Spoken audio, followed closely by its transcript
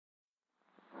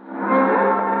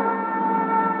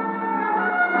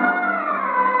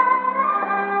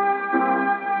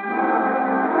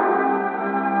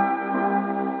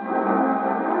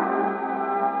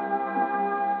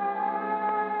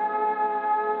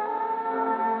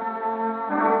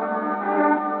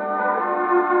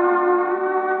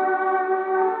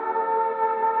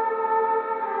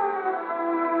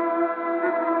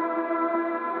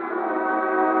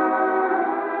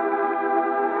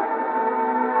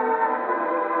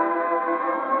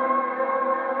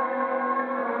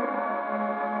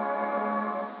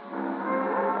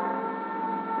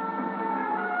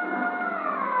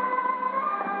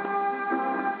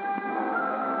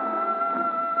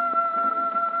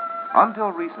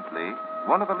Until recently,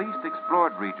 one of the least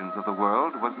explored regions of the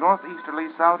world was northeasterly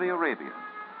Saudi Arabia,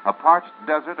 a parched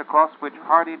desert across which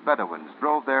hardy Bedouins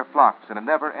drove their flocks in a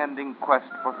never-ending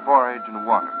quest for forage and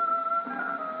water.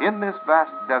 In this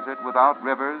vast desert without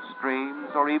rivers, streams,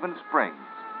 or even springs,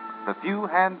 the few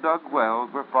hand-dug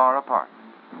wells were far apart.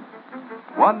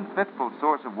 One fitful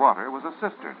source of water was a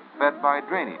cistern fed by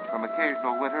drainage from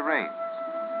occasional winter rains.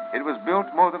 It was built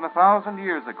more than 1,000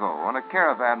 years ago on a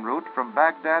caravan route from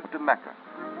Baghdad to Mecca.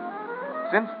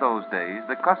 Since those days,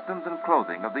 the customs and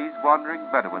clothing of these wandering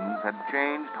Bedouins had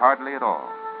changed hardly at all.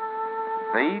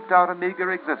 They eked out a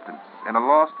meager existence in a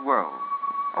lost world,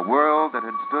 a world that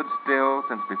had stood still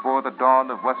since before the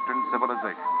dawn of Western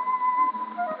civilization.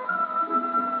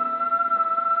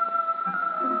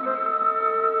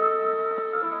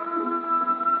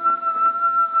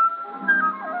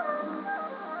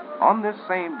 On this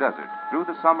same desert, through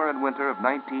the summer and winter of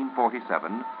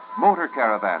 1947, motor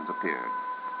caravans appeared.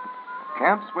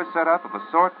 Camps were set up of a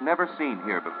sort never seen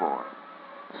here before.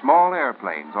 Small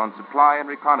airplanes on supply and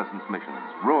reconnaissance missions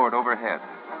roared overhead,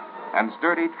 and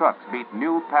sturdy trucks beat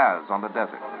new paths on the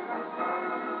desert.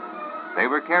 They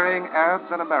were carrying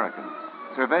Arabs and Americans,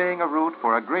 surveying a route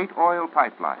for a great oil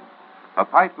pipeline, a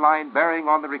pipeline bearing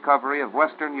on the recovery of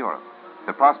Western Europe,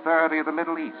 the prosperity of the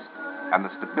Middle East, and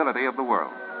the stability of the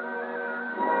world.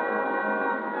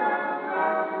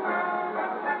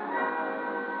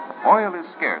 Oil is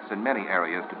scarce in many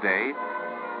areas today.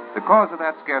 The cause of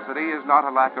that scarcity is not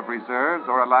a lack of reserves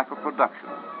or a lack of production,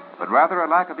 but rather a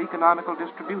lack of economical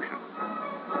distribution.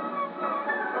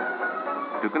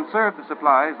 To conserve the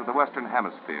supplies of the Western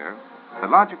Hemisphere, the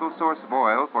logical source of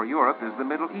oil for Europe is the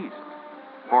Middle East,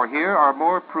 for here are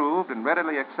more proved and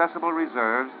readily accessible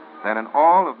reserves than in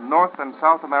all of North and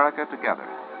South America together,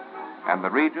 and the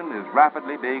region is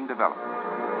rapidly being developed.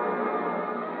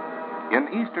 In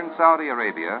eastern Saudi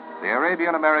Arabia, the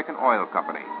Arabian-American Oil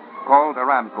Company, called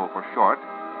Aramco for short,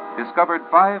 discovered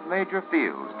 5 major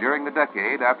fields during the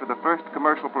decade after the first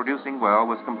commercial producing well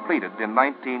was completed in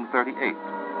 1938.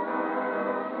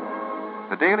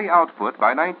 The daily output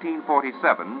by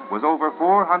 1947 was over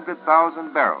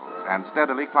 400,000 barrels and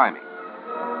steadily climbing.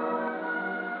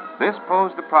 This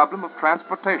posed the problem of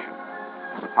transportation,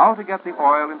 how to get the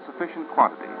oil in sufficient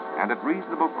quantities and at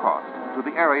reasonable cost to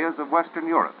the areas of Western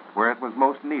Europe where it was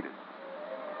most needed.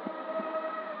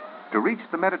 To reach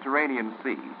the Mediterranean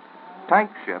Sea,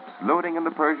 tank ships loading in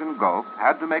the Persian Gulf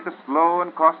had to make a slow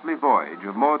and costly voyage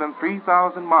of more than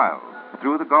 3,000 miles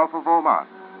through the Gulf of Oman,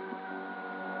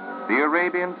 the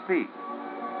Arabian Sea,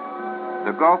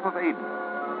 the Gulf of Aden,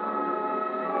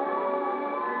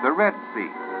 the Red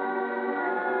Sea,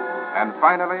 and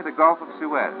finally the Gulf of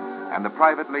Suez and the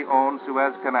privately owned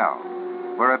Suez Canal,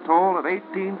 where a toll of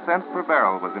 18 cents per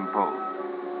barrel was imposed,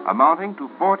 amounting to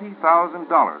 $40,000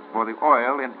 for the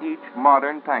oil in each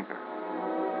modern tanker.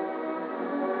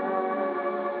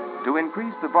 To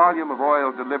increase the volume of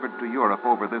oil delivered to Europe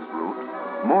over this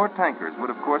route, more tankers would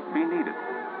of course be needed,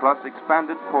 plus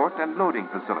expanded port and loading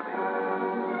facilities.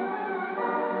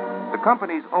 The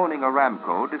companies owning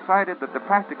Aramco decided that the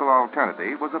practical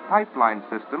alternative was a pipeline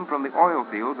system from the oil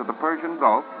fields of the Persian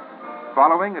Gulf,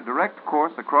 following a direct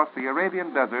course across the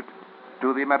Arabian desert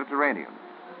to the Mediterranean,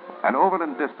 an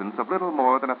overland distance of little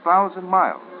more than 1,000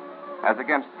 miles, as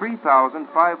against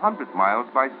 3,500 miles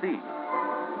by sea.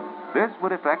 This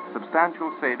would effect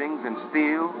substantial savings in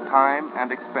steel, time,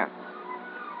 and expense.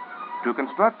 To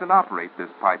construct and operate this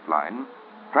pipeline,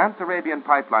 Trans-Arabian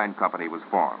Pipeline Company was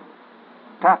formed,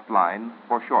 Tapline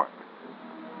for short.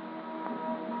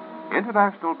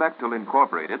 International Bechtel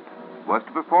Incorporated was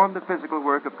to perform the physical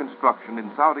work of construction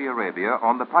in Saudi Arabia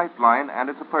on the pipeline and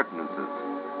its appurtenances.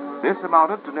 This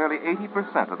amounted to nearly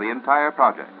 80% of the entire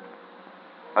project.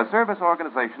 A service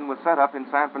organization was set up in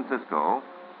San Francisco,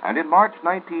 and in March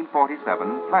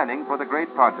 1947, planning for the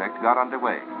great project got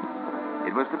underway.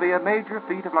 It was to be a major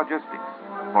feat of logistics,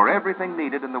 for everything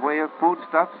needed in the way of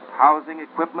foodstuffs, housing,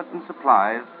 equipment, and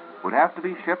supplies would have to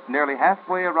be shipped nearly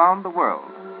halfway around the world,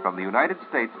 from the United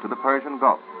States to the Persian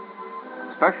Gulf.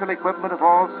 Special equipment of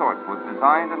all sorts was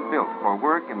designed and built for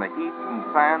work in the heat and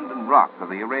sand and rock of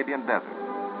the Arabian desert.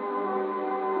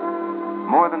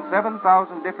 More than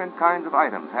 7,000 different kinds of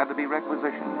items had to be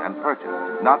requisitioned and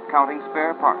purchased, not counting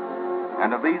spare parts,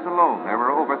 and of these alone there were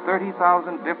over 30,000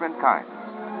 different kinds.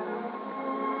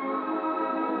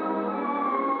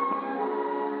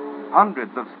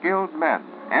 Hundreds of skilled men,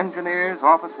 engineers,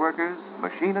 office workers,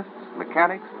 machinists,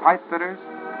 mechanics, pipe fitters,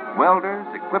 welders,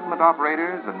 equipment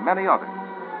operators, and many others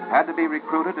had to be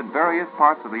recruited in various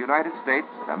parts of the United States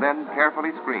and then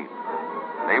carefully screened.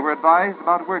 They were advised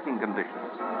about working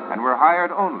conditions, and were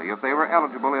hired only if they were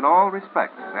eligible in all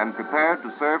respects and prepared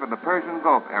to serve in the Persian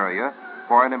Gulf area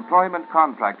for an employment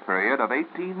contract period of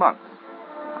 18 months.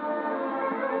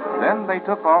 Then they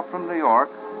took off from New York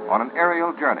on an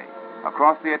aerial journey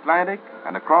across the Atlantic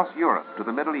and across Europe to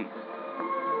the Middle East.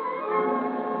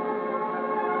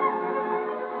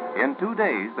 In 2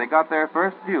 days, they got their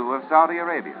first view of Saudi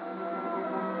Arabia.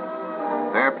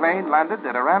 Their plane landed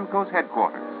at Aramco's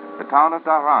headquarters, the town of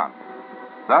Dhahran.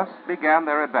 Thus began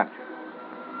their adventure.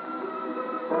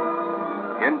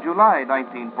 In July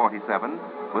 1947,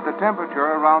 with the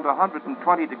temperature around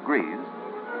 120 degrees,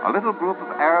 a little group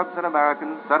of Arabs and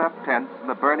Americans set up tents in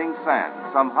the burning sand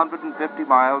some 150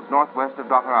 miles northwest of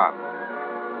Dhahran.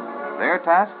 Their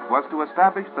task was to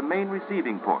establish the main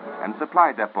receiving port and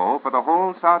supply depot for the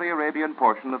whole Saudi Arabian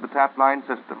portion of the Tablain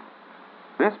system.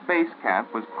 This base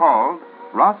camp was called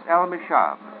Ras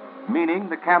el-Mishab, meaning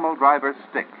the camel driver's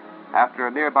stick, after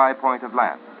a nearby point of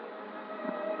land.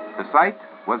 The site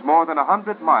was more than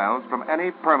 100 miles from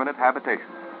any permanent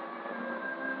habitation.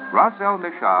 Ras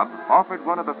el-Mishab offered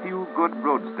one of the few good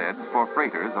roadsteads for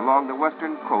freighters along the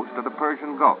western coast of the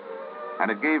Persian Gulf,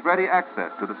 and it gave ready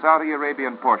access to the Saudi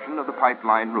Arabian portion of the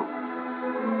pipeline route.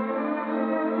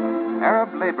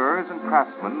 Arab laborers and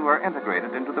craftsmen were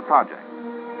integrated into the project.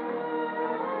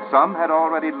 Some had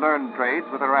already learned trades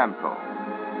with Aramco.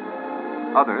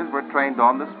 Others were trained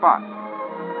on the spot.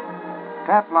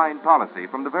 Tablain policy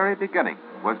from the very beginning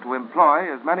was to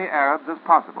employ as many Arabs as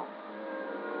possible.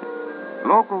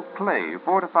 Local clay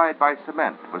fortified by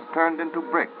cement was turned into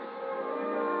bricks.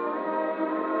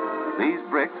 These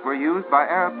bricks were used by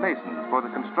Arab masons for the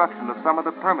construction of some of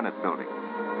the permanent buildings.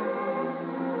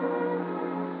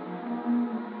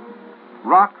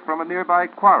 Rock from a nearby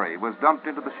quarry was dumped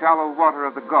into the shallow water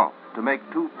of the Gulf to make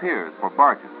 2 piers for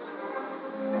barges.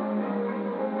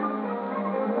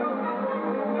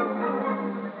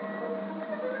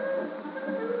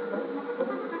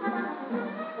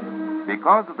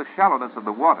 Because of the shallowness of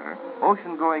the water,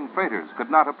 ocean-going freighters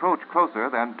could not approach closer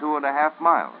than 2.5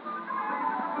 miles.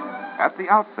 At the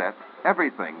outset,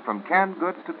 everything from canned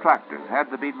goods to tractors had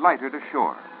to be lighter to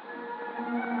shore.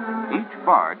 Each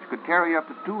barge could carry up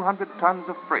to 200 tons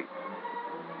of freight.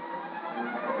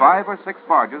 5 or 6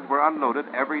 barges were unloaded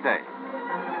every day.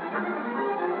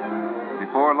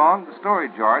 Before long, the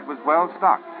storage yard was well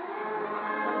stocked.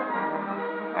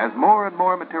 As more and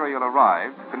more material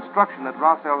arrived, construction at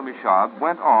Ras el-Mishab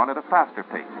went on at a faster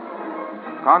pace.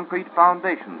 Concrete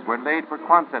foundations were laid for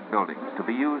Quonset buildings to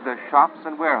be used as shops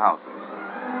and warehouses.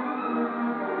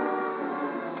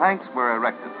 Tanks were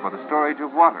erected for the storage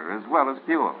of water as well as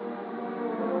fuel.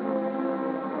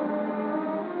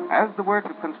 As the work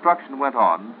of construction went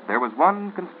on, there was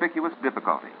one conspicuous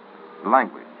difficulty: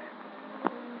 language.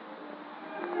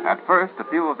 At first, a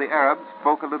few of the Arabs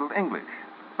spoke a little English,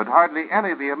 but hardly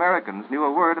any of the Americans knew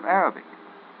a word of Arabic.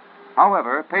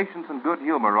 However, patience and good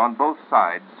humor on both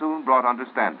sides soon brought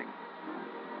understanding.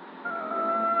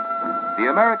 The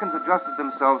Americans adjusted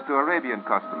themselves to Arabian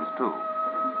customs, too.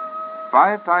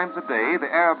 5 times a day,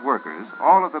 the Arab workers,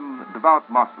 all of them devout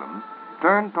Muslims,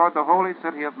 turned toward the holy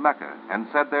city of Mecca and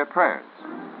said their prayers.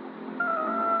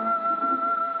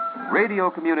 Radio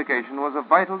communication was of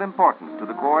vital importance to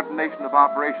the coordination of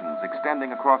operations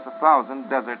extending across 1,000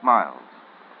 desert miles.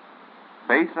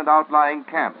 Base and outlying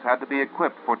camps had to be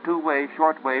equipped for 2-way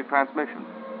shortwave transmission.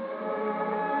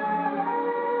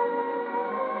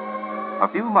 A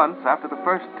few months after the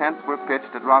first tents were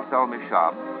pitched at Ras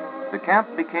el-Mishab, the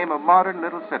camp became a modern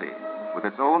little city with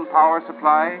its own power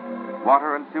supply,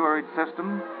 water and sewerage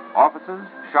system, offices,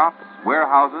 shops,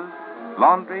 warehouses,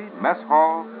 laundry, mess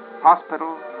hall,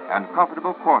 hospital, and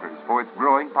comfortable quarters for its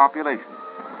growing population,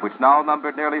 which now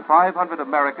numbered nearly 500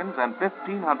 Americans and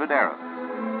 1,500 Arabs.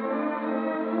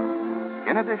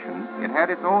 In addition, it had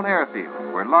its own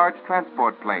airfield where large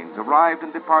transport planes arrived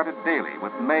and departed daily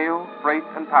with mail, freight,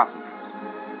 and passengers.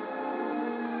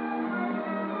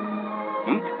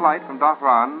 Each flight from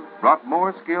Dhahran brought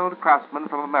more skilled craftsmen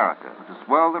from America to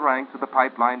swell the ranks of the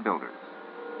pipeline builders.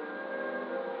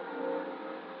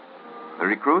 The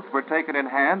recruits were taken in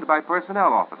hand by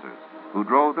personnel officers who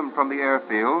drove them from the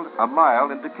airfield a mile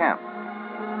into camp.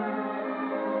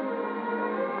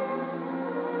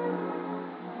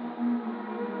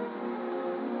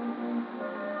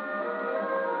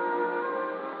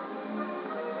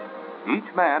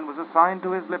 Each man was assigned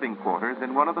to his living quarters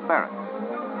in one of the barracks.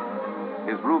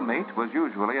 His roommate was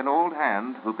usually an old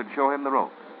hand who could show him the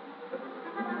ropes.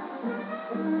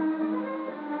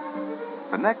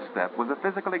 The next step was a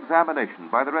physical examination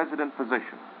by the resident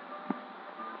physician.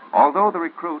 Although the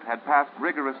recruit had passed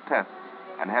rigorous tests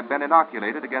and had been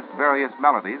inoculated against various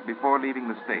maladies before leaving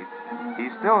the States, he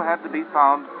still had to be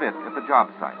found fit at the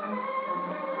job site.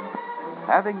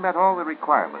 Having met all the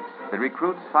requirements, the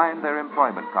recruits signed their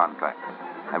employment contracts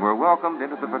and were welcomed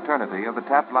into the fraternity of the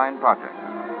Tapline Project.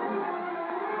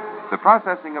 The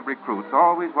processing of recruits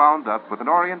always wound up with an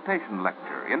orientation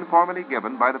lecture informally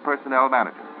given by the personnel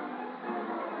manager.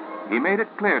 He made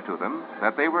it clear to them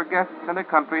that they were guests in a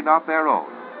country not their own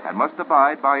and must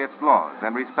abide by its laws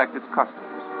and respect its customs.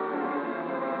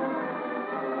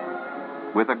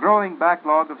 With a growing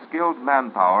backlog of skilled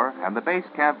manpower and the base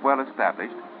camp well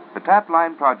established, the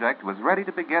Tapline Project was ready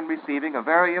to begin receiving a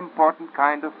very important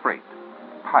kind of freight,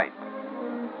 pipe.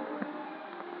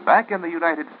 Back in the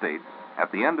United States,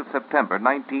 at the end of September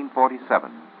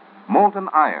 1947, molten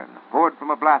iron poured from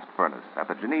a blast furnace at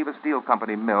the Geneva Steel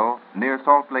Company mill near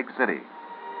Salt Lake City.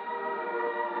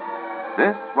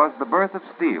 This was the birth of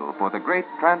steel for the great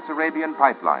Trans-Arabian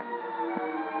pipeline.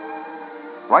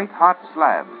 White-hot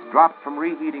slabs dropped from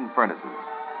reheating furnaces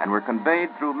and were conveyed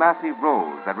through massive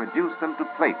rolls that reduced them to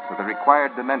plates of the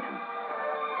required dimensions.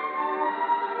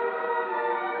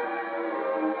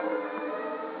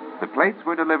 The plates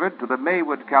were delivered to the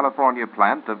Maywood, California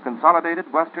plant of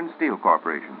Consolidated Western Steel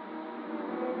Corporation.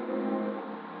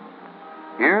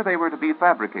 Here they were to be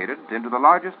fabricated into the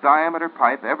largest diameter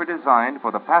pipe ever designed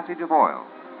for the passage of oil.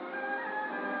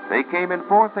 They came in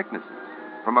 4 thicknesses,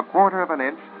 from 1/4 of an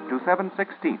inch to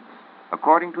 7/16,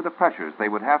 according to the pressures they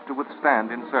would have to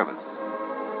withstand in service.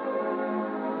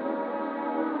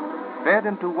 Fed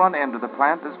into one end of the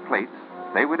plant as plates,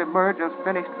 they would emerge as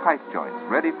finished pipe joints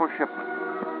ready for shipment.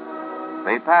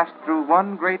 They passed through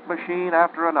one great machine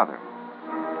after another.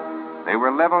 They were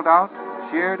leveled out,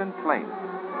 sheared, and planed.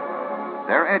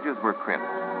 Their edges were crimped.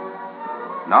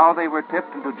 Now they were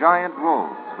tipped into giant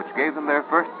rolls, which gave them their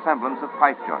first semblance of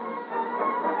pipe joints.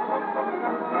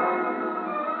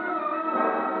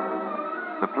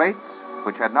 The plates,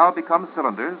 which had now become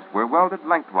cylinders, were welded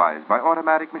lengthwise by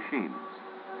automatic machines.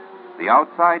 The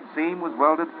outside seam was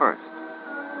welded first.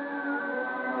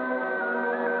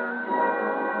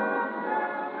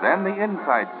 Then the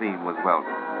inside seam was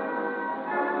welded.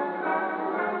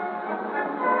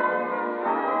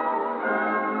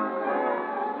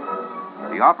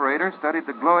 The operator studied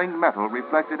the glowing metal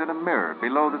reflected in a mirror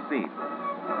below the seam.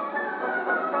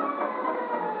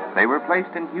 They were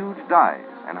placed in huge dies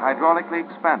and hydraulically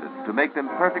expanded to make them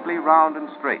perfectly round and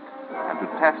straight, and to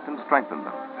test and strengthen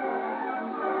them.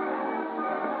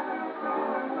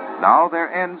 Now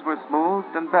their ends were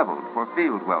smoothed and beveled for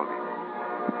field welding.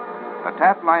 A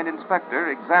Tapline inspector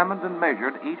examined and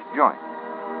measured each joint.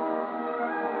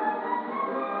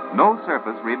 No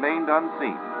surface remained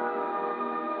unseen.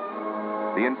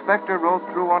 The inspector rode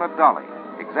through on a dolly,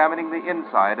 examining the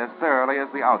inside as thoroughly as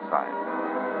the outside.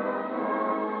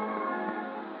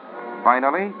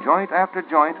 Finally, joint after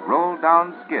joint rolled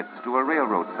down skids to a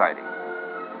railroad siding.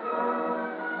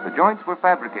 The joints were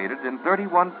fabricated in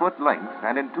 31-foot lengths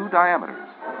and in 2 diameters,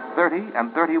 30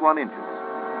 and 31 inches.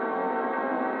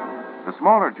 The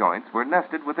smaller joints were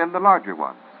nested within the larger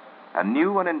ones, a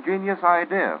new and ingenious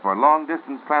idea for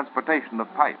long-distance transportation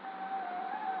of pipe.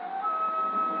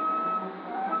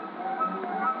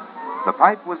 The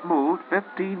pipe was moved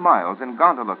 15 miles in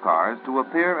gondola cars to a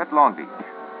pier at Long Beach.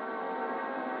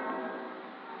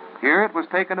 Here it was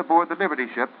taken aboard the Liberty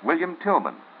ship William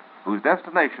Tillman, whose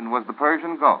destination was the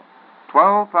Persian Gulf,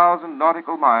 12,000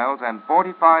 nautical miles and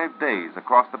 45 days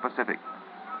across the Pacific.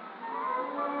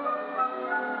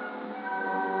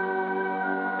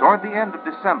 Toward the end of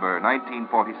December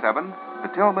 1947, the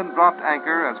Tillman dropped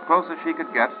anchor as close as she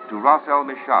could get to Ras El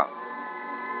Mishab.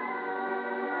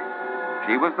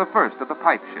 She was the first of the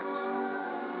pipe ships.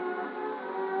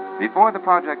 Before the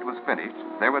project was finished,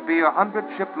 there would be 100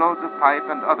 shiploads of pipe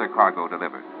and other cargo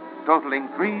delivered, totaling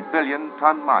 3 billion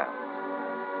ton-miles.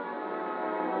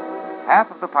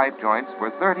 Half of the pipe joints were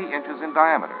 30 inches in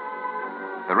diameter.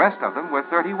 The rest of them were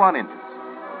 31 inches.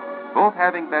 Both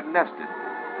having been nested,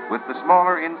 with the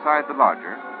smaller inside the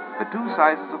larger, the 2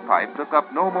 sizes of pipe took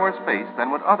up no more space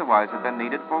than would otherwise have been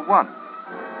needed for one.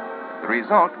 The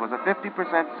result was a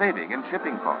 50% saving in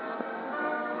shipping costs.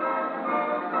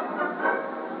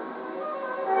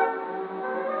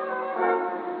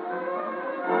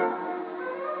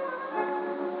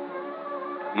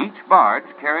 Each barge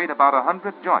carried about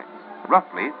 100 joints,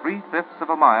 roughly 3/5 of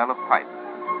a mile of pipe.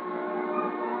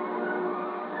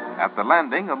 At the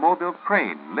landing, a mobile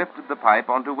crane lifted the pipe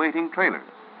onto waiting trailers.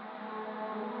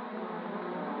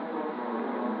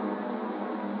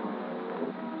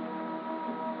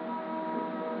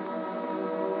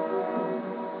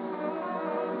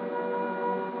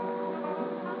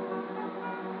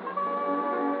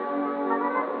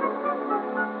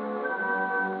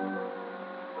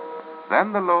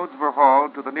 Then the loads were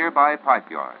hauled to the nearby pipe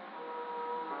yard.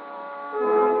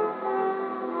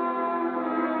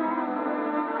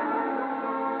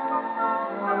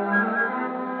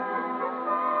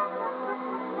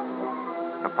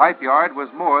 The pipe yard was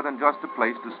more than just a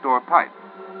place to store pipe.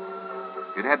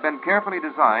 It had been carefully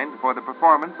designed for the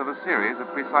performance of a series of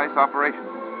precise operations.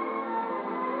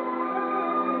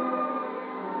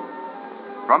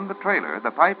 From the trailer,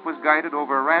 the pipe was guided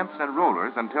over ramps and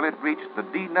rollers until it reached the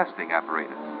de-nesting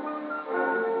apparatus.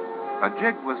 A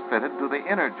jig was fitted to the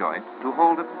inner joint to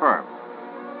hold it firm.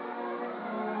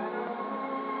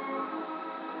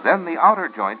 Then the outer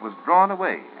joint was drawn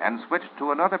away and switched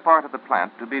to another part of the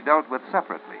plant to be dealt with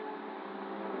separately.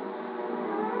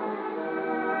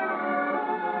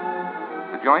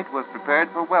 The joint was prepared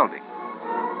for welding.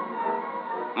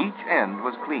 Each end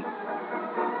was cleaned.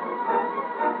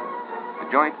 The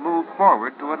joint moved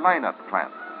forward to align up the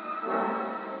plant.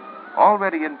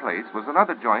 Already in place was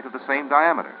another joint of the same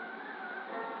diameter.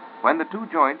 When the two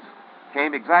joints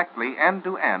came exactly end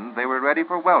to end, they were ready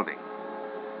for welding.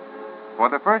 For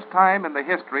the first time in the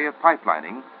history of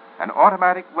pipelining, an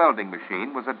automatic welding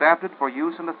machine was adapted for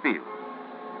use in the field.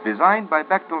 Designed by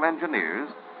Bechtel engineers,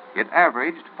 it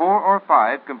averaged 4 or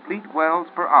 5 complete welds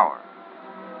per hour.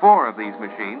 4 of these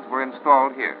machines were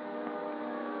installed here.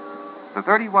 The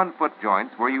 31-foot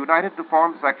joints were united to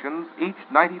form sections each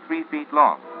 93 feet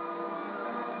long.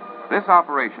 This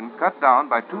operation cut down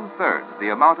by 2/3 the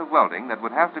amount of welding that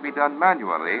would have to be done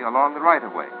manually along the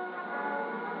right-of-way.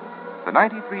 The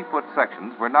 93-foot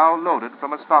sections were now loaded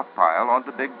from a stockpile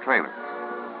onto big trailers.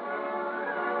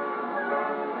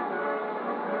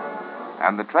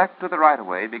 And the trek to the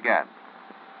right-of-way began.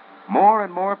 More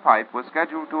and more pipe was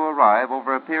scheduled to arrive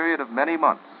over a period of many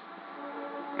months.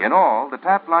 In all, the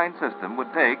tap-line system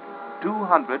would take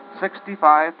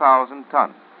 265,000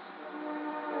 tons.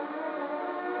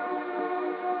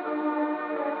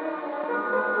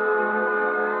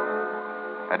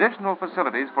 Additional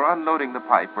facilities for unloading the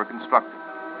pipe were constructed.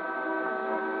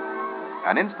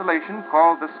 An installation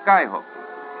called the skyhook,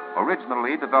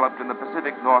 originally developed in the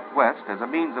Pacific Northwest as a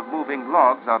means of moving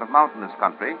logs out of mountainous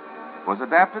country, was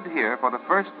adapted here for the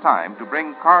first time to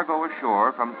bring cargo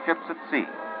ashore from ships at sea.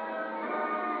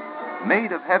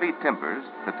 Made of heavy timbers,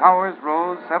 the towers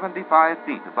rose 75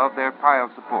 feet above their pile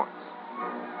supports.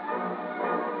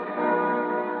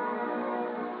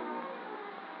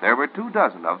 There were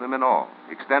 24 of them in all,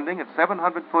 extending at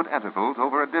 700-foot intervals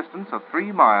over a distance of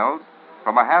 3 miles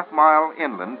from a half-mile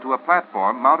inland to a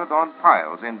platform mounted on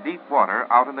piles in deep water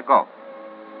out in the Gulf.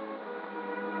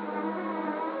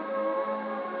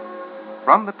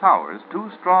 From the towers, 2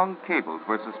 strong cables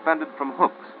were suspended from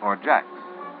hooks or jacks.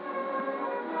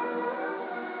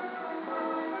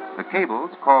 The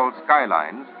cables, called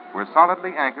skylines, were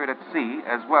solidly anchored at sea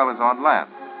as well as on land.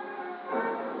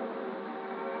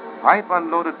 Pipe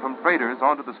unloaded from freighters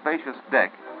onto the spacious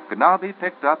deck could now be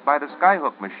picked up by the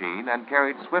skyhook machine and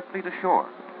carried swiftly to shore.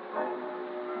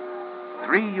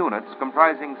 3 units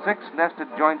comprising 6 nested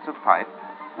joints of pipe,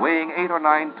 weighing 8 or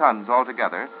 9 tons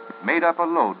altogether, made up a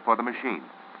load for the machine.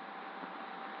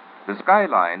 The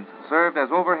skylines served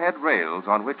as overhead rails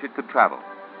on which it could travel.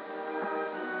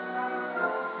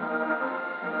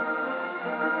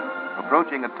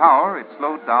 Approaching a tower, it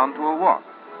slowed down to a walk.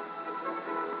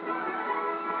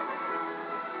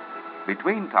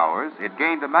 Between towers, it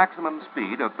gained a maximum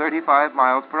speed of 35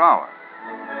 miles per hour.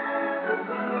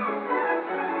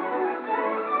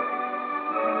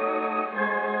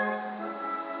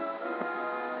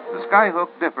 The skyhook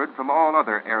differed from all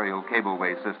other aerial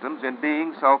cableway systems in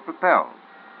being self-propelled.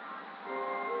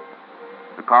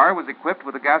 The car was equipped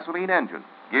with a gasoline engine,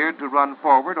 geared to run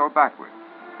forward or backward.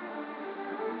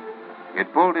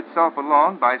 It pulled itself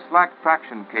along by slack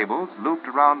traction cables looped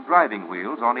around driving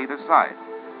wheels on either side.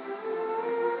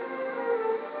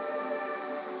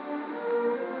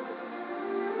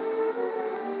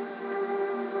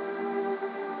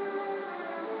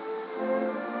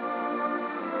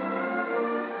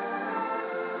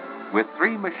 With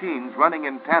 3 machines running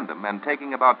in tandem and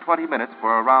taking about 20 minutes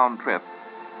for a round trip,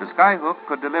 the skyhook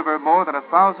could deliver more than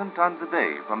 1,000 tons a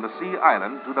day from the sea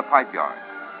island to the pipe yard.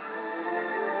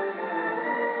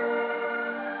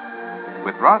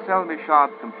 With Ras El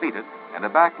Mishad completed and a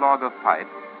backlog of pipe,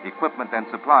 equipment, and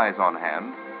supplies on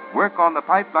hand, work on the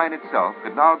pipeline itself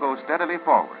could now go steadily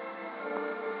forward.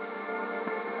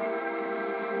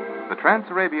 The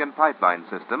Trans-Arabian Pipeline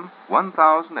System,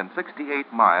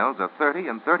 1,068 miles of 30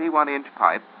 and 31-inch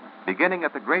pipe, beginning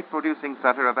at the great producing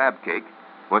center of Abqaiq,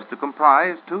 was to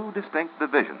comprise 2 distinct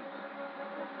divisions.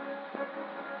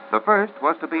 The first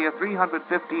was to be a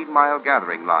 315-mile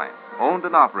gathering line, owned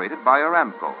and operated by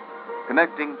Aramco,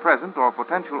 connecting present or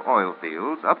potential oil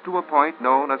fields up to a point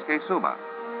known as Kesuma,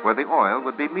 where the oil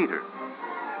would be metered.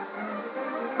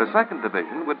 The second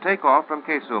division would take off from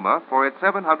Kesuma for its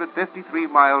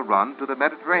 753-mile run to the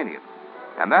Mediterranean,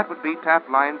 and that would be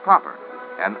Tapline proper,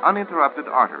 an uninterrupted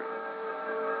artery.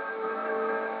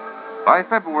 By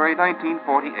February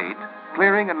 1948,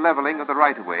 clearing and leveling of the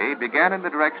right-of-way began in the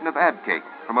direction of Adcake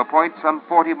from a point some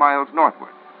 40 miles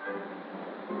northward.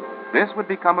 This would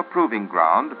become a proving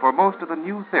ground for most of the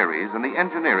new theories in the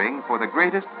engineering for the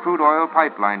greatest crude oil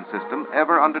pipeline system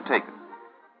ever undertaken.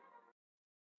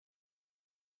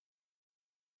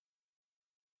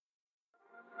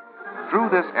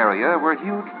 Through this area were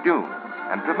huge dunes,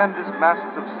 and tremendous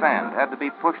masses of sand had to be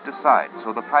pushed aside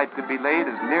so the pipe could be laid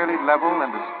as nearly level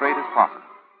and as straight as possible.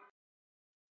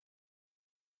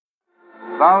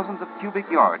 Thousands of cubic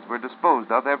yards were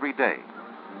disposed of every day.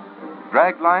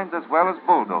 Drag lines as well as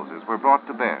bulldozers were brought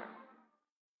to bear.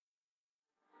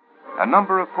 A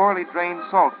number of poorly drained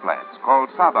salt flats called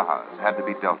sabahas had to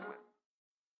be dealt with.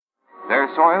 Their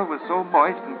soil was so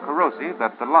moist and corrosive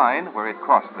that the line, where it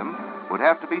crossed them, would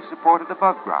have to be supported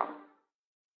above ground.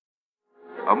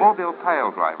 A mobile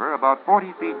pile driver about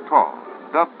 40 feet tall,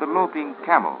 dubbed the loping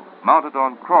camel, mounted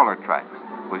on crawler tracks,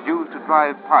 was used to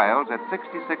drive piles at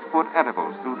 66-foot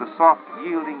intervals through the soft,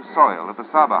 yielding soil of the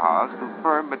sabahas to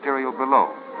firm material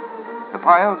below. The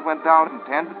piles went down in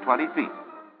 10 to 20 feet.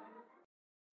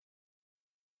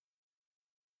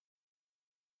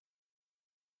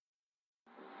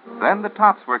 Then the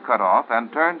tops were cut off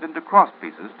and turned into cross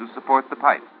pieces to support the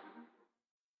pipe.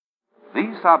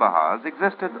 These sabahas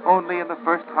existed only in the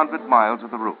first 100 miles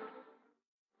of the route.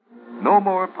 No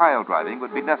more pile driving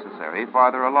would be necessary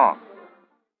farther along.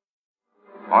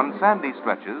 On sandy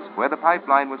stretches where the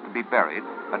pipeline was to be buried,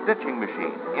 a ditching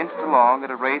machine inched along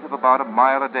at a rate of about a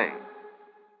mile a day.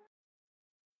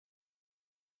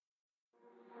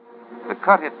 The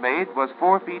cut it made was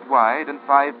 4 feet wide and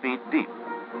 5 feet deep.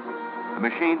 The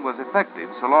machine was effective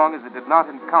so long as it did not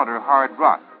encounter hard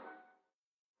rock.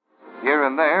 Here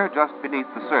and there, just beneath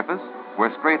the surface,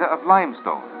 were strata of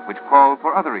limestone, which called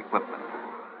for other equipment.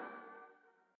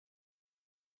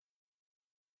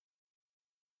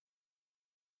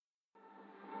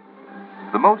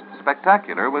 The most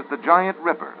spectacular was the giant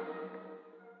ripper.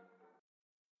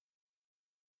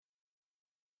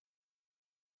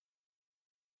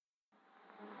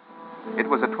 It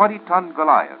was a 20-ton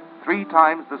Goliath, 3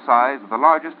 times the size of the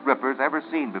largest rippers ever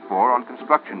seen before on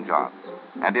construction jobs,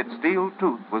 and its steel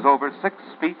tooth was over 6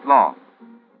 feet long.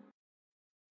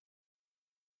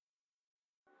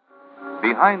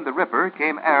 Behind the ripper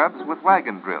came Arabs with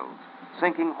wagon drills,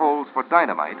 sinking holes for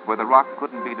dynamite where the rock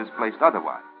couldn't be displaced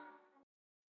otherwise.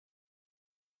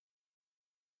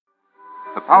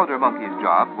 The powder monkey's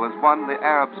job was one the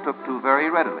Arabs took to very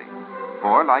readily,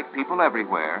 for, like people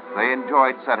everywhere, they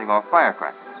enjoyed setting off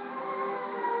firecrackers.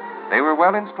 They were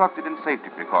well instructed in safety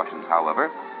precautions, however,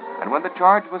 and when the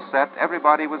charge was set,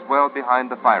 everybody was well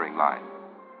behind the firing line.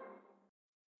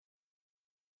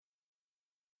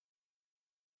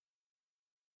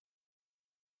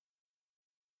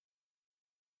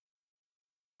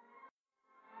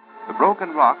 The broken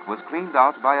rock was cleaned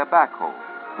out by a backhoe,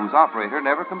 whose operator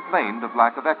never complained of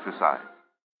lack of exercise.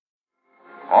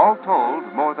 All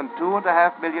told, more than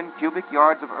 2.5 million cubic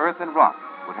yards of earth and rock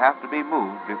would have to be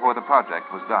moved before the project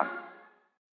was done.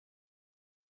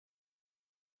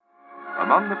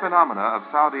 Among the phenomena of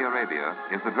Saudi Arabia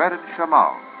is the dreaded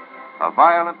shamal, a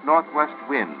violent northwest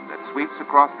wind that sweeps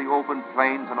across the open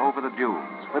plains and over the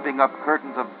dunes, whipping up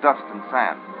curtains of dust and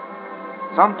sand.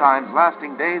 Sometimes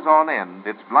lasting days on end,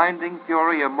 its blinding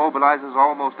fury immobilizes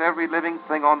almost every living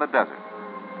thing on the desert.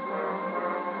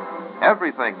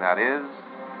 Everything, that is,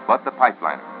 but the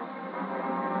pipeliners.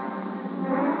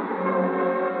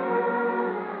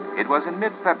 It was in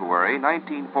mid-February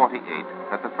 1948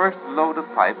 that the first load of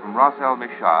pipe from Ras El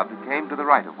Mishad came to the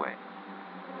right-of-way.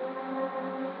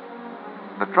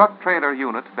 The truck-trailer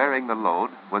unit bearing the load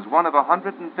was one of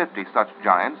 150 such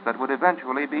giants that would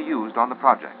eventually be used on the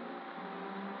project.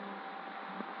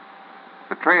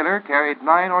 The trailer carried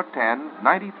 9 or 10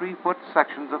 93-foot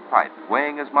sections of pipe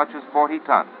weighing as much as 40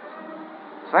 tons.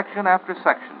 Section after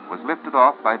section was lifted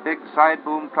off by big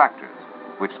side-boom tractors,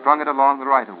 which strung it along the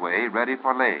right-of-way ready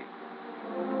for laying.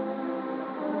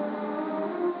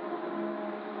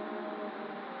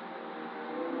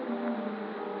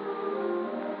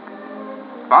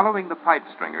 Following the pipe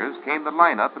stringers came the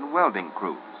lineup and welding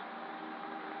crews.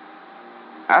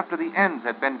 After the ends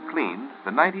had been cleaned,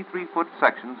 the 93-foot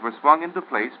sections were swung into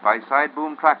place by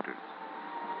side-boom tractors.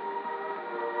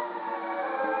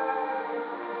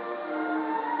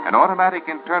 An automatic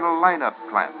internal lineup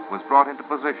clamp was brought into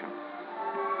position,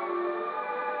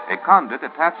 A conduit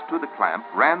attached to the clamp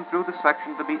ran through the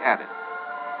section to be added.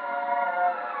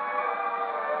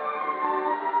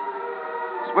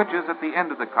 Switches at the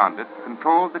end of the conduit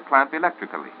controlled the clamp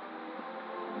electrically.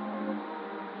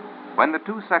 When the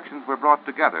two sections were brought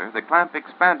together, the clamp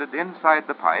expanded inside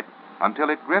the pipe until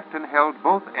it gripped and held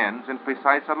both ends in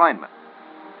precise alignment.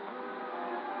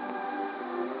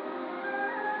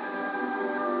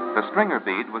 The stringer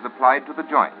bead was applied to the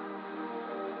joint.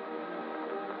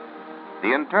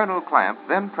 The internal clamp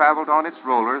then traveled on its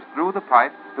rollers through the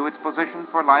pipe to its position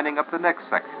for lining up the next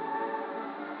section.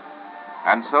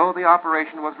 And so the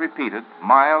operation was repeated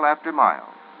mile after mile.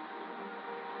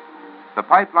 The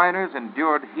pipeliners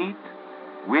endured heat,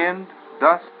 wind,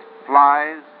 dust,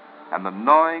 flies, and the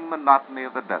gnawing monotony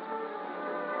of the desert.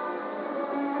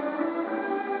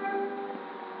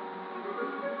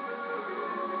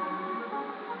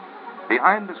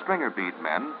 Behind the stringer bead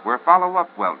men were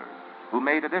follow-up welders who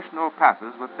made additional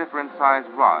passes with different-sized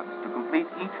rods to complete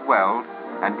each weld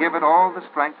and give it all the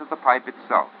strength of the pipe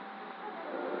itself.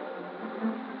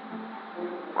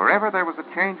 Wherever there was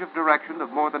a change of direction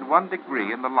of more than 1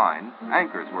 degree in the line,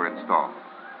 anchors were installed.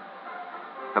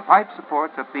 The pipe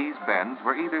supports at these bends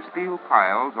were either steel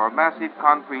piles or massive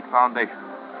concrete foundations.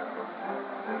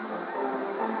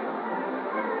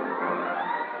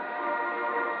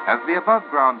 As the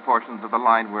above-ground portions of the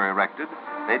line were erected,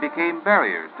 they became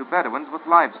barriers to Bedouins with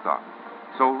livestock,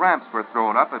 so ramps were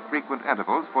thrown up at frequent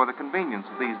intervals for the convenience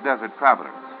of these desert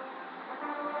travelers.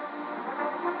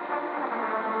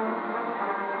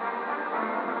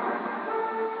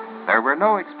 There were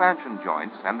no expansion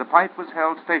joints, and the pipe was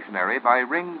held stationary by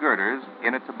ring girders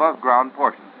in its above-ground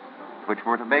portions, which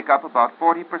were to make up about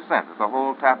 40% of the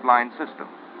whole tapline system.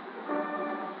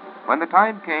 When the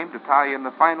time came to tie in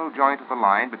the final joint of the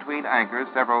line between anchors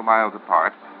several miles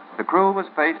apart, the crew was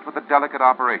faced with a delicate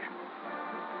operation.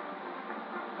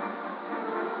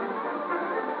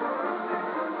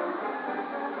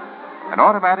 An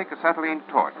automatic acetylene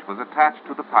torch was attached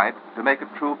to the pipe to make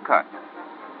a true cut.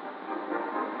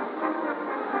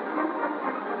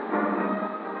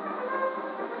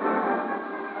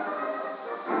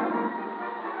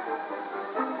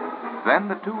 Then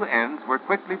the two ends were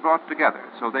quickly brought together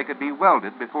so they could be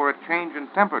welded before a change in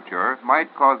temperature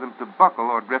might cause them to buckle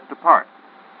or drift apart.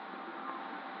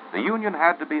 The union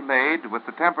had to be made with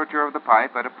the temperature of the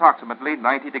pipe at approximately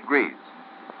 90 degrees,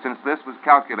 since this was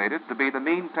calculated to be the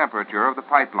mean temperature of the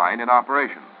pipeline in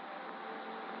operation.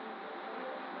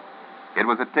 It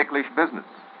was a ticklish business.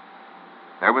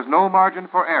 There was no margin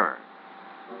for error.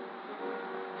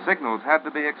 Signals had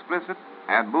to be explicit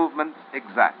and movements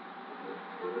exact.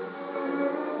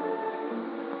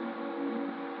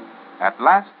 At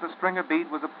last, the stringer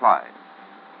bead was applied.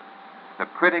 The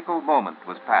critical moment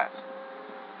was past.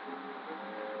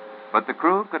 But the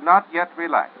crew could not yet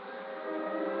relax.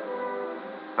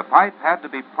 The pipe had to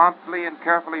be promptly and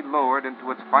carefully lowered into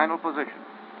its final position.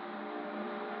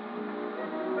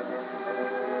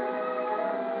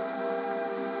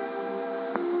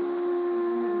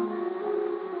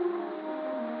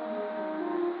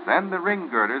 Then the ring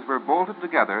girders were bolted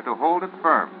together to hold it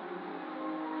firm.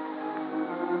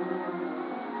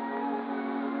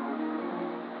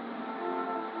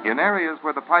 In areas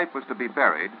where the pipe was to be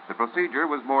buried, the procedure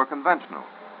was more conventional.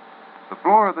 The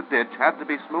floor of the ditch had to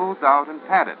be smoothed out and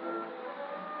padded.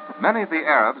 Many of the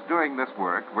Arabs doing this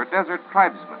work were desert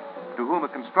tribesmen, to whom a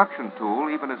construction tool,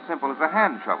 even as simple as a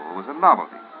hand shovel, was a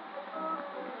novelty.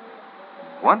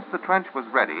 Once the trench was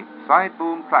ready,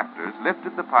 side-boom tractors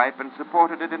lifted the pipe and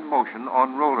supported it in motion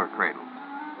on roller cradles.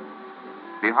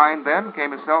 Behind them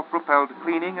came a self-propelled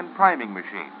cleaning and priming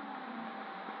machine.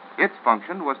 Its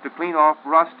function was to clean off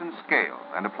rust and scale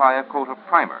and apply a coat of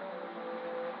primer.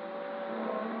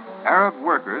 Arab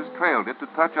workers trailed it to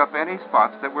touch up any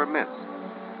spots that were missed.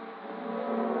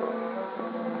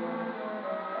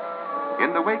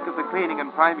 In the wake of the cleaning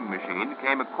and priming machine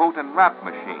came a coat and wrap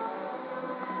machine.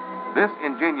 This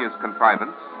ingenious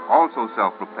contrivance, also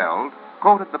self-propelled,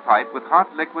 coated the pipe with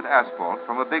hot liquid asphalt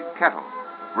from a big kettle,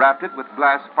 wrapped it with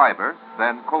glass fiber,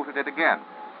 then coated it again.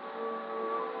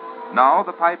 Now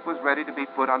the pipe was ready to be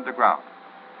put underground.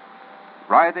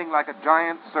 Writhing like a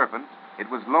giant serpent, it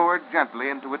was lowered gently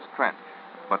into its trench,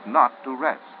 but not to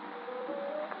rest.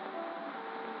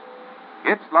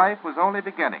 Its life was only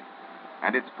beginning,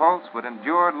 and its pulse would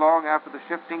endure long after the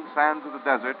shifting sands of the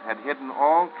desert had hidden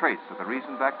all trace of the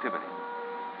recent activity.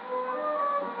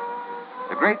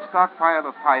 The great stockpile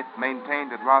of pipe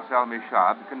maintained at Ras El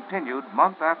Mishab continued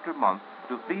month after month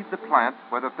to feed the plant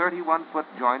where the 31-foot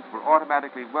joints were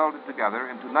automatically welded together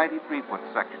into 93-foot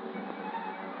sections.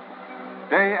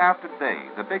 Day after day,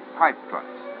 the big pipe trucks,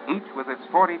 each with its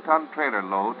 40-ton trailer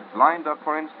load lined up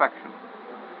for inspection.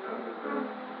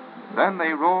 Then they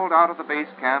rolled out of the base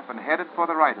camp and headed for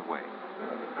the right-of-way.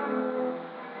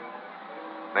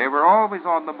 They were always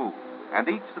on the move, and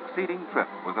each succeeding trip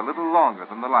was a little longer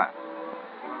than the last.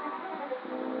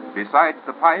 Besides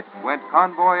the pipe went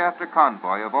convoy after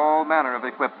convoy of all manner of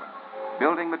equipment,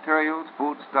 building materials,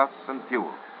 foodstuffs, and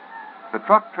fuel. The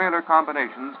truck-trailer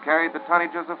combinations carried the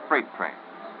tonnages of freight trains.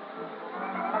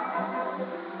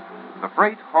 The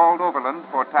freight hauled overland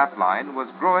for Tapline was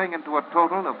growing into a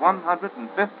total of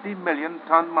 150 million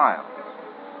ton miles.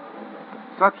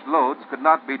 Such loads could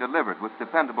not be delivered with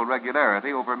dependable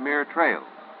regularity over mere trails,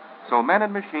 so men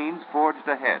and machines forged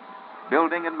ahead,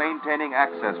 building and maintaining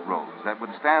access roads that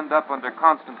would stand up under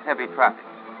constant heavy traffic.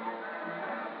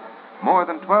 More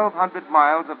than 1,200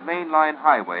 miles of mainline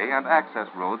highway and access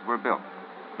roads were built,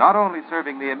 not only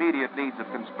serving the immediate needs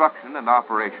of construction and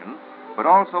operation, but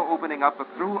also opening up a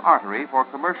through artery for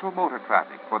commercial motor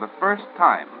traffic for the first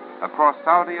time across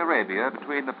Saudi Arabia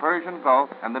between the Persian Gulf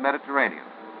and the Mediterranean.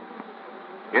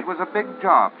 It was a big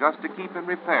job just to keep in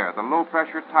repair the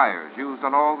low-pressure tires used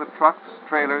on all the trucks,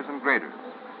 trailers, and graders.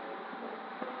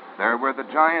 There were the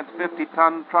giant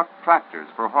 50-ton truck tractors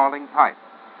for hauling pipe,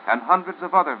 and hundreds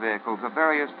of other vehicles of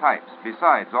various types,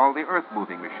 besides all the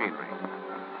earth-moving machinery.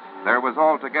 There was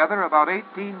altogether about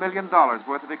 $18 million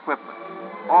worth of equipment,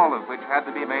 all of which had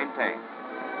to be maintained.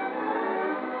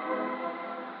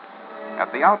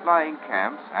 At the outlying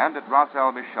camps and at Ras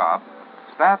El Mishab,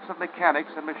 staffs of mechanics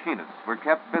and machinists were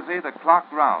kept busy the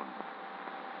clock round.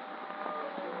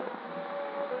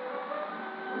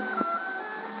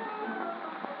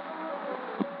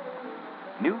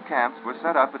 New camps were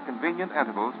set up at convenient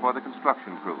intervals for the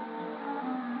construction crews.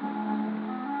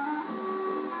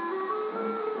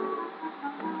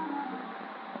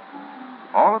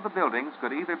 All of the buildings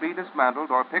could either be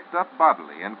dismantled or picked up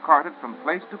bodily and carted from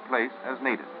place to place as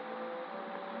needed.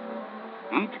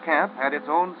 Each camp had its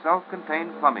own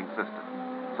self-contained plumbing system,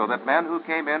 so that men who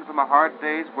came in from a hard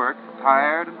day's work,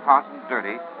 tired and hot and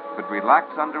dirty, could relax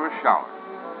under a shower.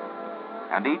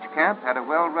 And each camp had a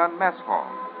well-run mess hall,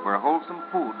 where wholesome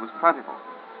food was plentiful.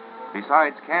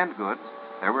 Besides canned goods,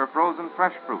 there were frozen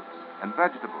fresh fruits and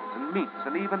vegetables and meats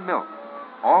and even milk,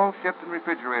 all shipped in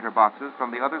refrigerator boxes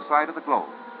from the other side of the globe.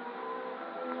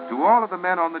 To all of the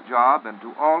men on the job and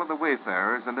to all of the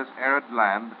wayfarers in this arid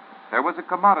land, there was a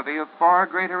commodity of far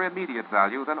greater immediate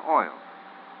value than oil.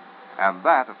 And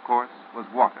that, of course, was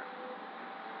water.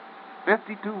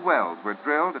 52 wells were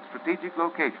drilled at strategic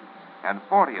locations, and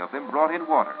 40 of them brought in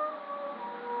water.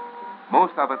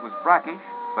 Most of it was brackish,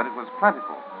 but it was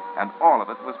plentiful, and all of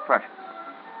it was precious.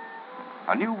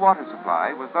 A new water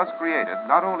supply was thus created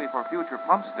not only for future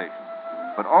pump stations,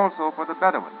 but also for the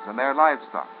Bedouins and their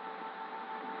livestock.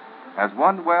 As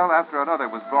one well after another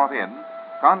was brought in,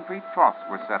 concrete troughs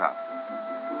were set up.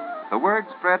 The word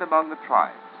spread among the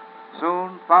tribes.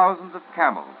 Soon thousands of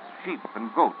camels, sheep,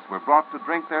 and goats were brought to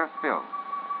drink their fill.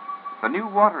 The new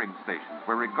watering stations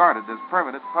were regarded as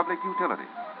permanent public utilities.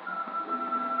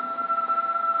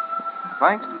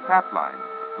 Thanks to Tapline,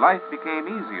 life became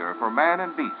easier for man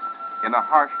and beast in a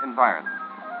harsh environment.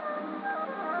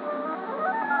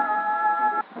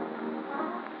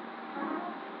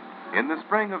 In the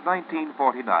spring of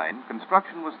 1949,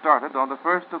 construction was started on the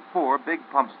first of 4 big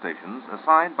pump stations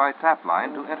assigned by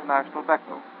Tapline to International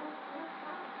Bechtel.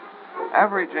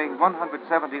 Averaging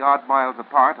 170-odd miles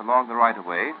apart along the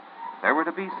right-of-way, there were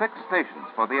to be 6 stations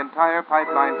for the entire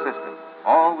pipeline system,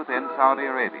 all within Saudi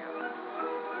Arabia.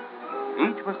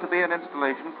 Each was to be an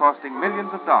installation costing millions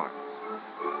of dollars.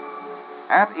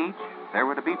 At each, there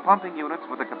were to be pumping units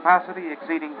with a capacity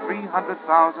exceeding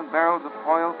 300,000 barrels of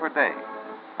oil per day,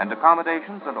 and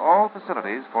accommodations and all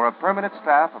facilities for a permanent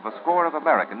staff of a score of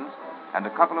Americans and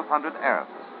a couple of hundred Arabs.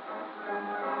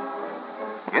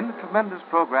 In the tremendous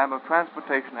program of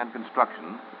transportation and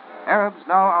construction, Arabs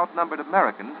now outnumbered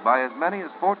Americans by as many as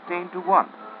 14 to 1.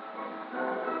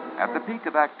 At the peak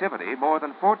of activity, more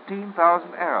than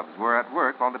 14,000 Arabs were at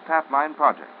work on the Tapline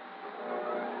project.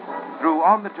 Through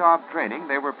on-the-job training,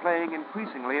 they were playing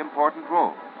increasingly important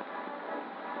roles.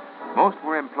 Most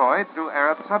were employed through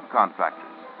Arab subcontractors,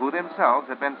 who themselves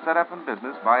had been set up in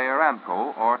business by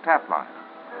Aramco or Tapline.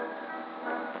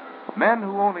 Men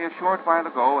who only a short while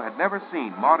ago had never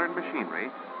seen modern machinery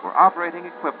were operating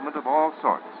equipment of all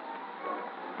sorts.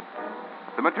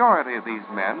 The majority of these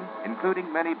men,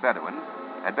 including many Bedouins,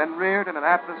 had been reared in an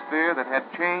atmosphere that had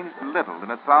changed little in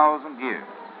 1,000 years.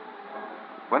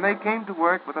 When they came to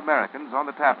work with Americans on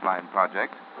the Tapline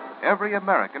project, every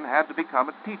American had to become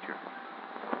a teacher.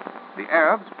 The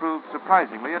Arabs proved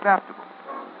surprisingly adaptable.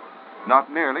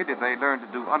 Not merely did they learn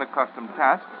to do unaccustomed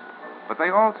tasks, but they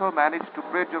also managed to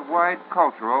bridge a wide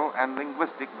cultural and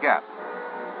linguistic gap.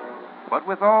 But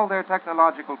with all their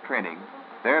technological training,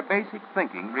 their basic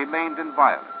thinking remained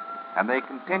inviolate, and they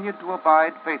continued to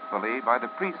abide faithfully by the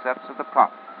precepts of the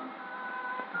prophet.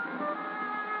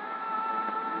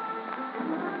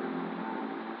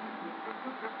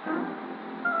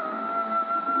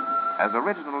 As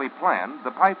originally planned,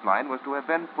 the pipeline was to have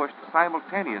been pushed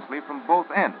simultaneously from both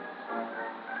ends.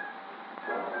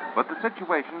 But the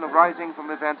situation arising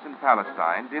from events in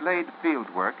Palestine delayed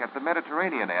field work at the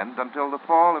Mediterranean end until the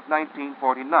fall of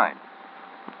 1949.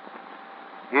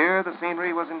 Here, the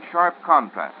scenery was in sharp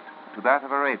contrast to that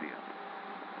of Arabia.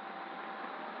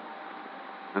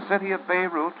 The city of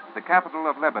Beirut, the capital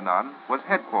of Lebanon, was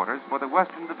headquarters for the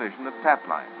Western Division of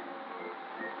Tablain.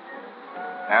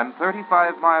 And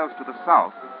 35 miles to the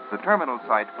south, the terminal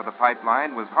site for the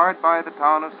pipeline was hard by the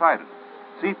town of Sidon,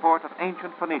 seaport of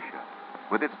ancient Phoenicia,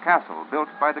 with its castle built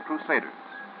by the Crusaders.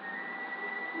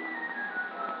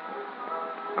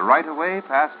 The right-of-way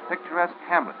passed picturesque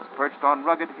hamlets perched on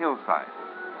rugged hillsides,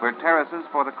 where terraces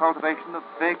for the cultivation of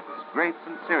figs, grapes,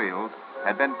 and cereals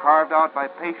had been carved out by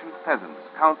patient peasants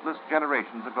countless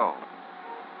generations ago.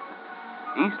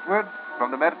 Eastward, from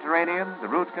the Mediterranean, the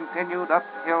route continued up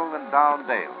hill and down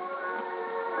dale.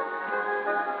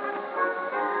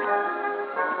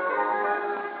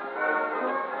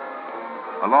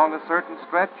 Along a certain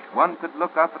stretch, one could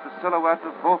look up at the silhouette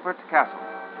of Beaufort Castle,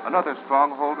 another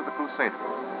stronghold of the Crusaders.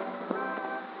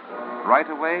 Right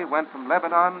away went from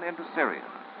Lebanon into Syria,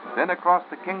 then across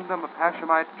the kingdom of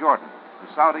Hashemite Jordan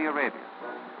to Saudi Arabia.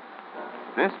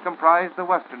 This comprised the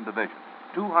Western Division,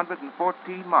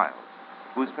 214 miles,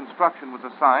 whose construction was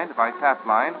assigned by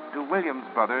Tablain to Williams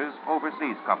Brothers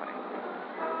Overseas Company.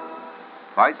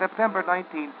 By September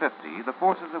 1950, the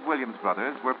forces of Williams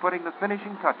Brothers were putting the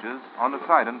finishing touches on the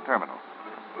Sidon terminal.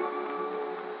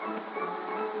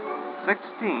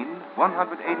 16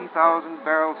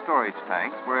 180,000-barrel storage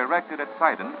tanks were erected at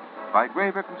Sidon by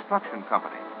Graver Construction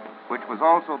Company, which was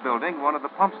also building one of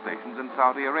the pump stations in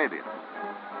Saudi Arabia.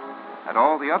 At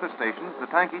all the other stations, the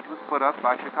tankage was put up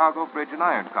by Chicago Bridge and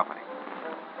Iron Company.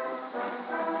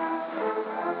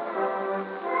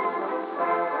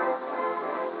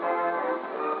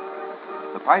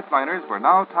 The pipeliners were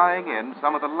now tying in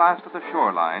some of the last of the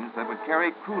shorelines that would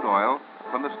carry crude oil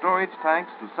from the storage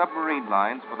tanks to submarine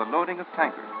lines for the loading of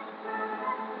tankers.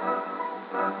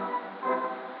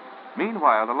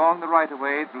 Meanwhile, along the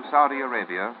right-of-way through Saudi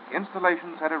Arabia,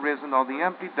 installations had arisen on the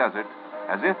empty desert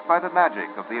as if by the magic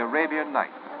of the Arabian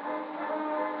Nights.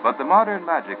 But the modern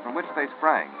magic from which they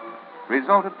sprang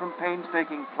resulted from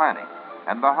painstaking planning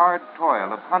and the hard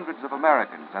toil of hundreds of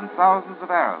Americans and thousands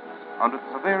of Arabs under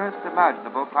the severest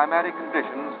imaginable climatic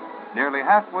conditions nearly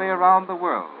halfway around the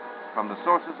world from the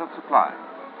sources of supply.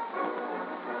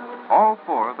 All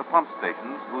four of the pump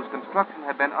stations whose construction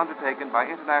had been undertaken by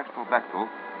International Bechtel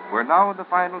were now in the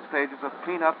final stages of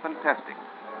cleanup and testing.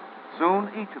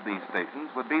 Soon each of these stations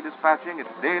would be dispatching its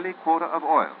daily quota of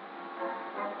oil.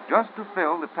 Just to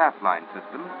fill the tap line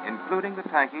system, including the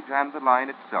tankage and the line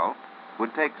itself,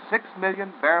 would take 6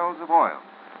 million barrels of oil,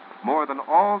 more than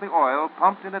all the oil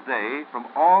pumped in a day from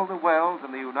all the wells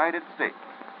in the United States.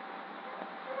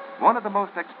 One of the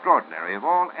most extraordinary of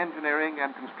all engineering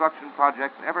and construction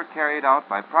projects ever carried out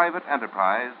by private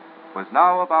enterprise was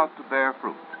now about to bear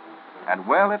fruit. And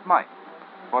well it might,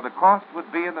 for the cost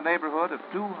would be in the neighborhood of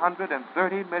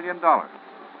 $230 million.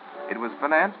 It was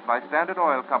financed by Standard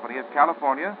Oil Company of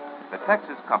California, the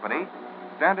Texas Company,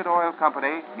 Standard Oil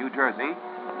Company, New Jersey,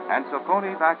 and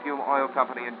Soconi Vacuum Oil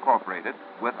Company, Incorporated,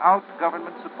 without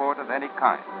government support of any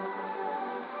kind.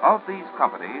 Of these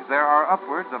companies, there are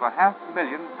upwards of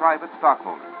 500,000 private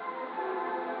stockholders.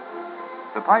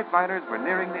 The pipeliners were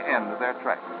nearing the end of their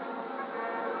trek.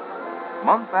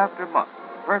 Month after month,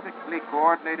 perfectly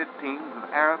coordinated teams of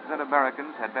Arabs and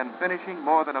Americans had been finishing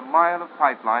more than a mile of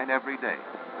pipeline every day.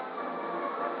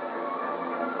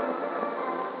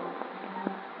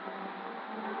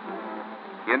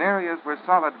 In areas where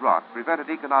solid rock prevented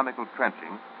economical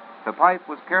trenching, the pipe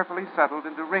was carefully settled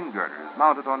into ring girders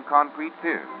mounted on concrete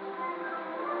piers.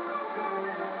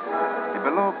 The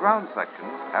below-ground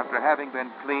sections, after having been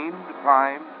cleaned,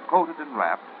 primed, coated, and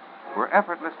wrapped, were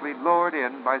effortlessly lowered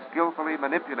in by skillfully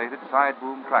manipulated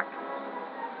side-boom tractors.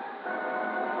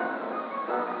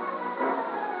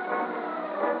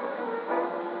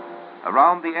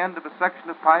 Around the end of a section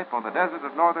of pipe on the desert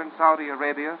of northern Saudi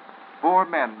Arabia, 4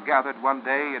 men gathered one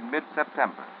day in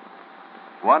mid-September.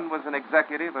 One was an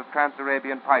executive of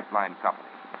Trans-Arabian Pipeline Company.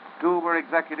 2 were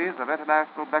executives of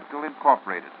International Bechtel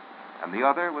Incorporated, and the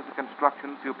other was a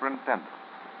construction superintendent.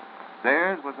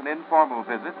 Theirs was an informal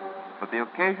visit, but the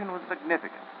occasion was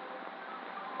significant,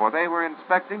 for they were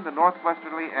inspecting the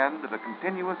northwesterly end of a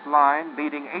continuous line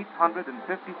leading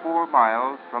 854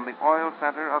 miles from the oil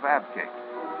center of Abqaiq.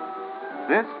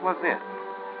 This was it.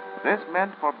 This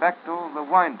meant for Bechtel the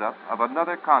wind-up of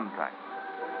another contract.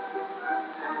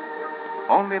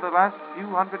 Only the last few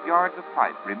hundred yards of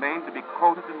pipe remained to be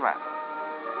coated and wrapped.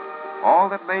 All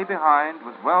that lay behind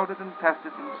was welded and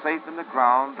tested and safe in the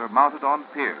ground or mounted on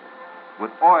piers,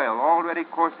 with oil already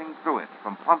coursing through it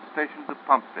from pump station to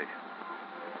pump station.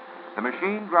 The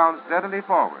machine ground steadily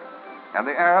forward, and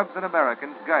the Arabs and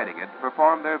Americans guiding it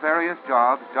performed their various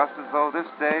jobs just as though this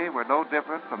day were no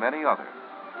different from any other.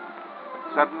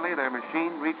 Suddenly, their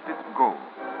machine reached its goal.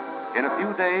 In a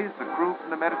few days, the crew from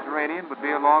the Mediterranean would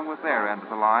be along with their end of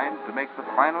the line to make the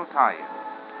final tie-in.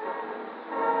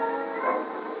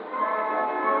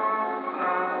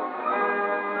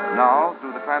 Now,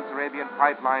 through the Trans-Arabian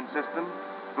pipeline system,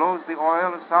 flows the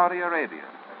oil of Saudi Arabia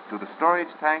to the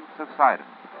storage tanks of Sidon.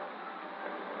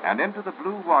 And into the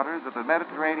blue waters of the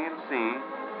Mediterranean Sea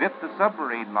dip the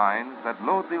submarine lines that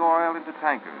load the oil into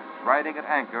tankers, riding at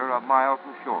anchor a mile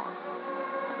from shore.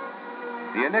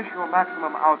 The initial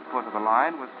maximum output of the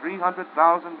line was 300,000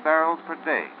 barrels per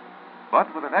day, but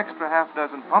with an extra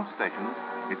half-dozen pump stations,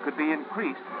 it could be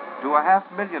increased to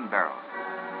 500,000 barrels.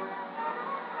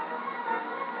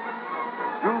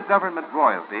 Through government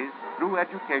royalties, through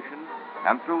education,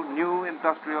 and through new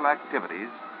industrial activities,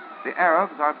 the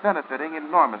Arabs are benefiting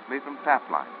enormously from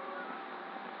Tapline.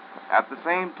 At the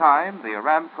same time, the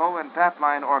Aramco and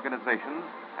Tapline organizations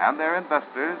and their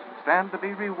investors stand to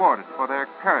be rewarded for their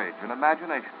courage and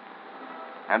imagination.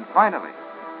 And finally,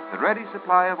 the ready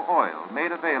supply of oil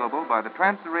made available by the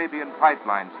Trans-Arabian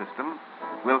pipeline system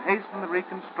will hasten the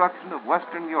reconstruction of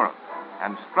Western Europe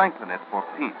and strengthen it for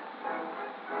peace.